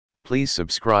Please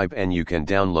subscribe and you can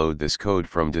download this code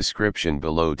from description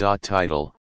below.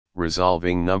 Title: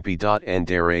 Resolving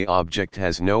numpy.ndarray object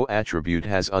has no attribute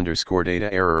has underscore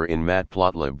data error in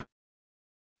Matplotlib.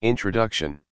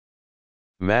 Introduction.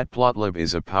 Matplotlib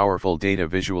is a powerful data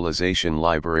visualization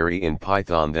library in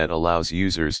Python that allows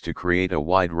users to create a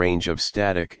wide range of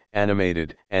static,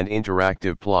 animated, and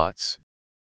interactive plots.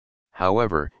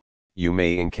 However, you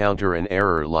may encounter an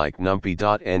error like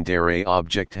numpy.ndarray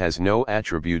object has no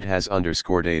attribute has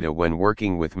underscore data when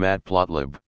working with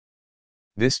Matplotlib.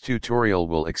 This tutorial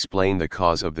will explain the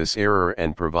cause of this error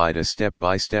and provide a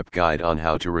step-by-step guide on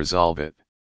how to resolve it.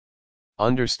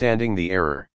 Understanding the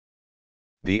error.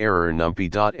 The error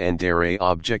numpy.ndarray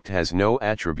object has no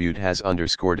attribute has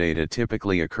underscore data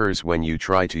typically occurs when you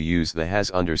try to use the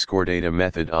has underscore data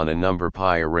method on a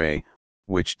numpy array,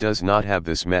 which does not have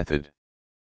this method.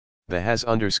 The has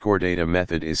underscore data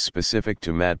method is specific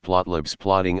to Matplotlib's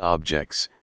plotting objects,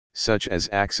 such as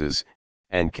axes,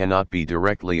 and cannot be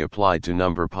directly applied to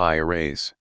numpy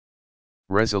arrays.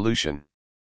 Resolution.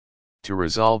 To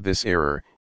resolve this error,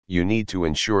 you need to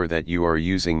ensure that you are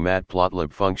using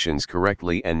Matplotlib functions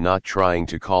correctly and not trying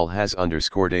to call has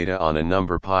underscore data on a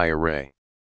numpy array.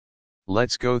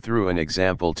 Let's go through an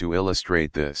example to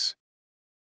illustrate this.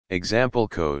 Example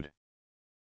code.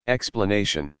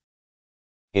 Explanation.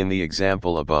 In the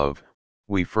example above,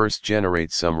 we first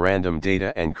generate some random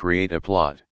data and create a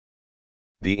plot.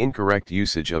 The incorrect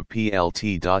usage of plt.gca.has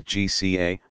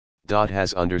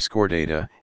underscore data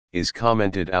is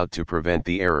commented out to prevent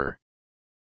the error.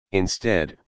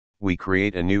 Instead, we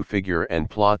create a new figure and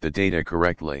plot the data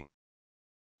correctly.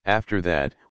 After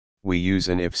that, we use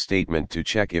an if statement to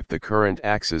check if the current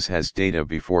axis has data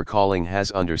before calling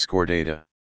has underscore data.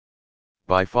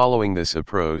 By following this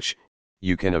approach,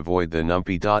 you can avoid the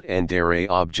numpy.ndarray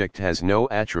object has no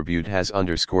attribute has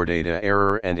underscore data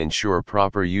error and ensure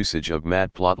proper usage of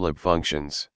Matplotlib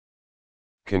functions.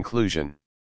 Conclusion.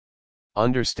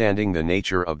 Understanding the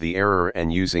nature of the error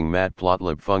and using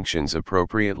Matplotlib functions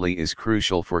appropriately is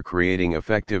crucial for creating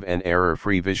effective and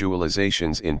error-free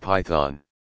visualizations in Python.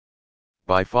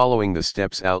 By following the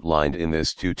steps outlined in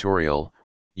this tutorial,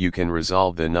 you can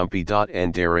resolve the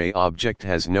numpy.ndarray object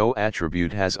has no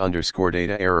attribute has underscore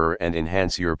data error and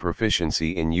enhance your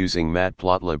proficiency in using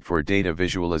Matplotlib for data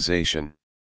visualization.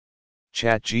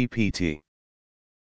 ChatGPT.